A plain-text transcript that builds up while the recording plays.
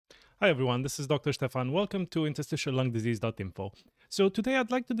Hi everyone, this is Dr. Stefan. Welcome to interstitiallungdisease.info. So today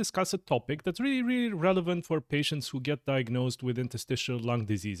I'd like to discuss a topic that's really relevant for patients who get diagnosed with interstitial lung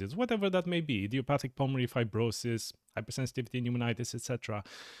diseases, whatever that may be, idiopathic pulmonary fibrosis, hypersensitivity pneumonitis, etc.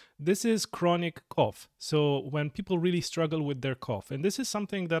 This is chronic cough. So when people really struggle with their cough, and this is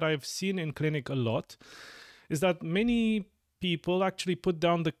something that I've seen in clinic a lot, is that many people actually put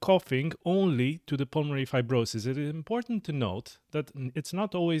down the coughing only to the pulmonary fibrosis. It is important to note that it's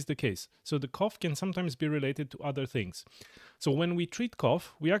not always the case. So the cough can sometimes be related to other things. So when we treat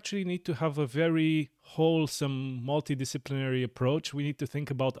cough, we actually need to have a very wholesome, multidisciplinary approach. We need to think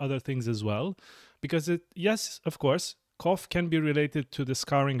about other things as well, because yes, of course, cough can be related to the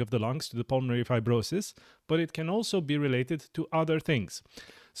scarring of the lungs, to the pulmonary fibrosis, but it can also be related to other things.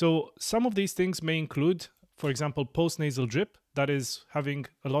 So some of these things may include, for example, postnasal drip, that is having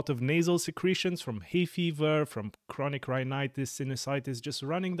a lot of nasal secretions from hay fever, from chronic rhinitis, sinusitis, just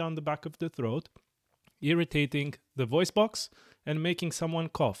running down the back of the throat, irritating the voice box and making someone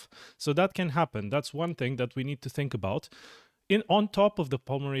cough. So that can happen. That's one thing that we need to think about on top of the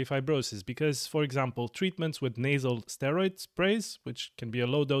pulmonary fibrosis, because, for example, treatments with nasal steroid sprays, which can be a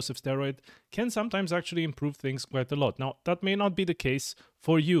low dose of steroid, can sometimes actually improve things quite a lot. Now, that may not be the case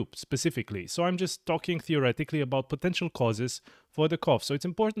for you specifically. So I'm just talking theoretically about potential causes for the cough. So it's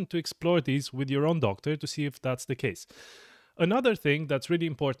important to explore these with your own doctor to see if that's the case. Another thing that's really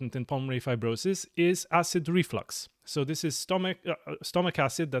important in pulmonary fibrosis is acid reflux. So this is stomach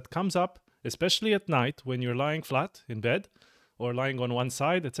acid that comes up, especially at night when you're lying flat in bed or lying on one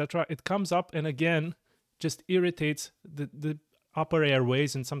side, etc. It comes up and again just irritates the upper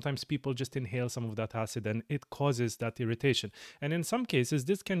airways, and sometimes people just inhale some of that acid and it causes that irritation. And in some cases,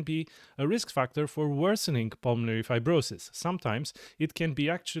 this can be a risk factor for worsening pulmonary fibrosis. Sometimes it can be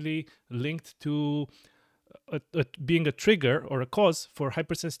actually linked to being a trigger or a cause for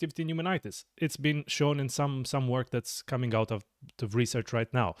hypersensitivity pneumonitis. It's been shown in some work that's coming out of research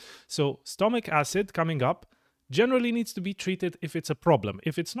right now. So stomach acid coming up generally needs to be treated if it's a problem.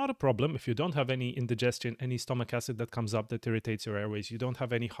 If it's not a problem, if you don't have any indigestion, any stomach acid that comes up that irritates your airways, you don't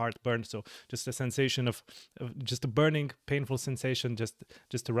have any heartburn, so just a sensation of just a burning, painful sensation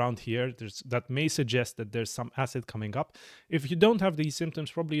just around here, that may suggest that there's some acid coming up. If you don't have these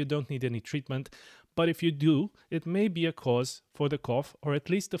symptoms, probably you don't need any treatment. But if you do, it may be a cause for the cough, or at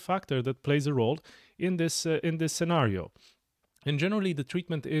least a factor that plays a role in this scenario. And generally, the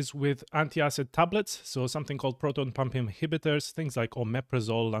treatment is with antiacid tablets, so something called proton pump inhibitors, things like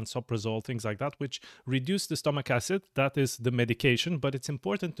omeprazole, lansoprazole, things like that, which reduce the stomach acid. That is the medication, but it's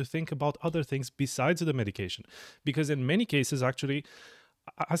important to think about other things besides the medication, because in many cases, actually,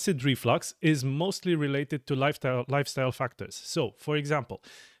 acid reflux is mostly related to lifestyle factors. So, for example,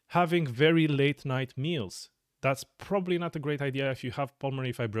 having very late night meals. That's probably not a great idea if you have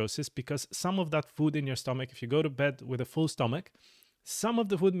pulmonary fibrosis, because some of that food in your stomach, if you go to bed with a full stomach, some of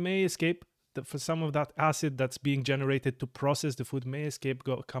the food may escape. For some of that acid that's being generated to process the food may escape,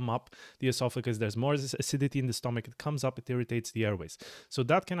 come up the esophagus. There's more acidity in the stomach. It comes up, it irritates the airways. So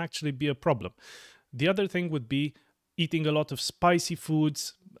that can actually be a problem. The other thing would be eating a lot of spicy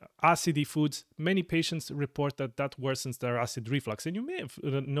foods, acidy foods. Many patients report that worsens their acid reflux. And you may have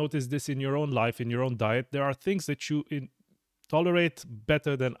noticed this in your own life, in your own diet. There are things that you tolerate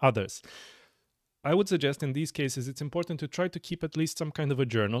better than others. I would suggest in these cases, it's important to try to keep at least some kind of a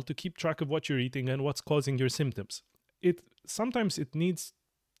journal to keep track of what you're eating and what's causing your symptoms. Sometimes it needs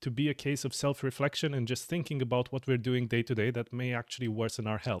to be a case of self-reflection and just thinking about what we're doing day to day that may actually worsen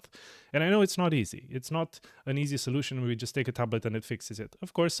our health. And I know it's not easy. It's not an easy solution where we just take a tablet and it fixes it.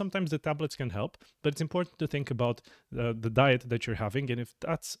 Of course, sometimes the tablets can help, but it's important to think about the diet that you're having and if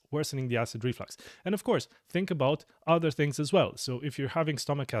that's worsening the acid reflux. And of course, think about other things as well. So if you're having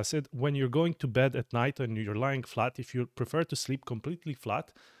stomach acid, when you're going to bed at night and you're lying flat, if you prefer to sleep completely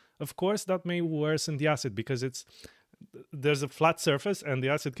flat, of course, that may worsen the acid because there's a flat surface and the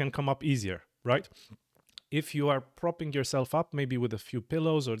acid can come up easier, right? If you are propping yourself up, maybe with a few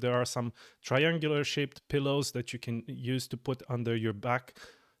pillows, or there are some triangular shaped pillows that you can use to put under your back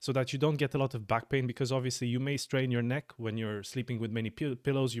so that you don't get a lot of back pain, because obviously you may strain your neck when you're sleeping with many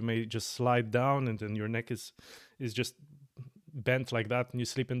pillows. You may just slide down and then your neck is just bent like that, and you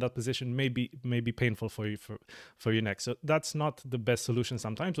sleep in that position, may be painful for you for your neck. So that's not the best solution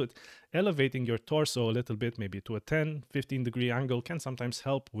sometimes, but elevating your torso a little bit, maybe to a 10-15 degree angle, can sometimes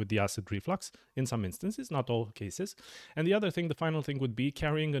help with the acid reflux in some instances, not all cases. And the final thing would be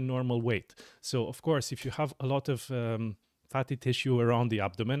carrying a normal weight. So of course, if you have a lot of fatty tissue around the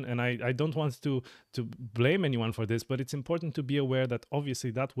abdomen, and I don't want to blame anyone for this, but it's important to be aware that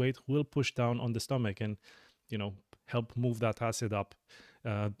obviously that weight will push down on the stomach and help move that acid up.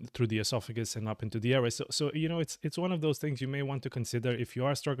 through the esophagus and up into the airways. So you know, it's one of those things you may want to consider if you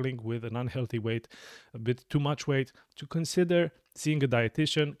are struggling with an unhealthy weight, a bit too much weight, to consider seeing a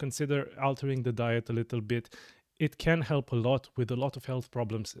dietitian, consider altering the diet a little bit. It can help a lot with a lot of health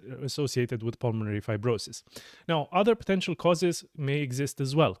problems associated with pulmonary fibrosis. Now, other potential causes may exist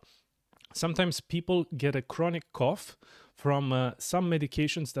as well. Sometimes people get a chronic cough from some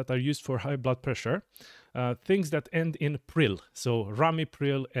medications that are used for high blood pressure, things that end in pril, so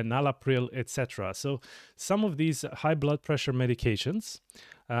ramipril, enalapril, etc. So some of these high blood pressure medications,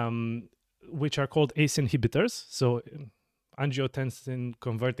 which are called ACE inhibitors, so angiotensin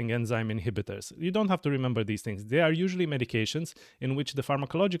converting enzyme inhibitors. You don't have to remember these things. They are usually medications in which the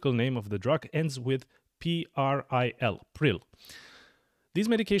pharmacological name of the drug ends with pril. These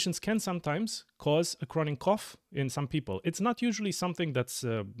medications can sometimes cause a chronic cough in some people. It's not usually something that's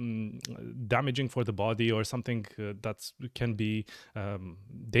damaging for the body or something that can be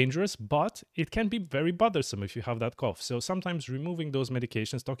dangerous, but it can be very bothersome if you have that cough. So sometimes removing those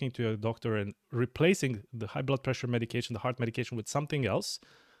medications, talking to a doctor and replacing the high blood pressure medication, the heart medication, with something else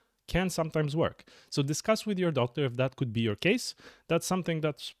can sometimes work. So discuss with your doctor if that could be your case. That's something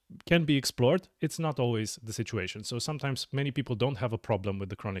that can be explored. It's not always the situation. So sometimes many people don't have a problem with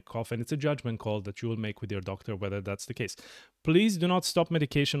the chronic cough, and it's a judgment call that you will make with your doctor whether that's the case. Please do not stop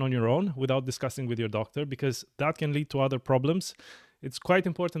medication on your own without discussing with your doctor, because that can lead to other problems. It's quite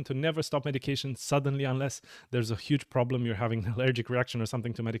important to never stop medication suddenly unless there's a huge problem, you're having an allergic reaction or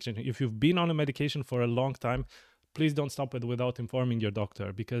something to medication. If you've been on a medication for a long time, please don't stop it without informing your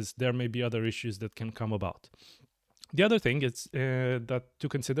doctor, because there may be other issues that can come about. The other thing is that to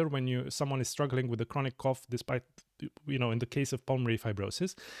consider when someone is struggling with a chronic cough, despite, in the case of pulmonary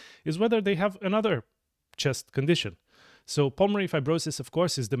fibrosis, is whether they have another chest condition. So pulmonary fibrosis, of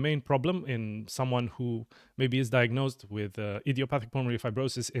course, is the main problem in someone who maybe is diagnosed with idiopathic pulmonary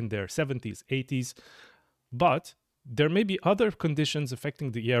fibrosis in their 70s, 80s, but there may be other conditions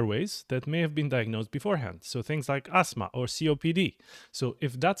affecting the airways that may have been diagnosed beforehand. So things like asthma or COPD. So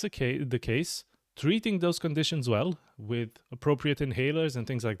if that's the case, treating those conditions well with appropriate inhalers and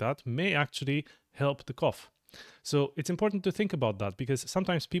things like that may actually help the cough. So it's important to think about that, because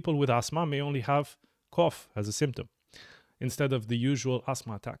sometimes people with asthma may only have cough as a symptom instead of the usual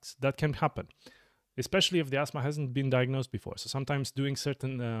asthma attacks. That can happen, especially if the asthma hasn't been diagnosed before. So sometimes doing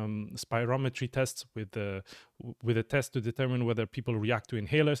certain spirometry tests with a test to determine whether people react to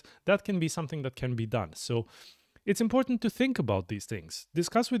inhalers, that can be something that can be done. So it's important to think about these things.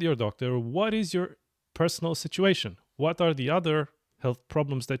 Discuss with your doctor, what is your personal situation? What are the other health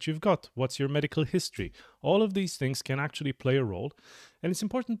problems that you've got? What's your medical history? All of these things can actually play a role. And it's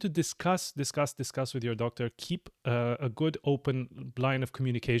important to discuss with your doctor. Keep a good open line of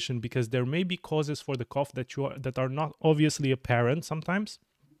communication, because there may be causes for the cough that are not obviously apparent sometimes.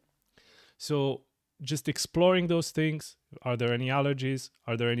 So just exploring those things. Are there any allergies?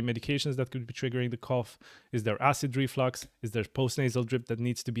 Are there any medications that could be triggering the cough? Is there acid reflux? Is there postnasal drip that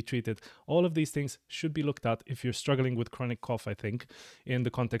needs to be treated? All of these things should be looked at if you're struggling with chronic cough, I think, in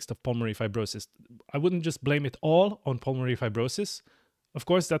the context of pulmonary fibrosis. I wouldn't just blame it all on pulmonary fibrosis. Of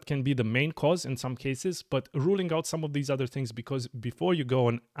course, that can be the main cause in some cases, but ruling out some of these other things, because before you go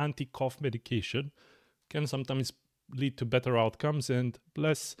on anti-cough medication, can sometimes lead to better outcomes and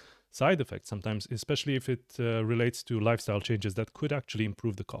less side effects sometimes, especially if it relates to lifestyle changes that could actually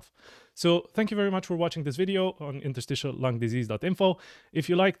improve the cough. So thank you very much for watching this video on interstitiallungdisease.info. If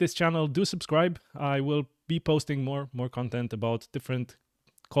you like this channel, do subscribe. I will be posting more content about different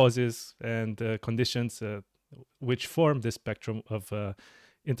causes and conditions which form this spectrum of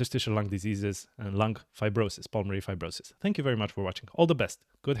interstitial lung diseases and lung fibrosis, pulmonary fibrosis. Thank you very much for watching. All the best.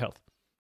 Good health.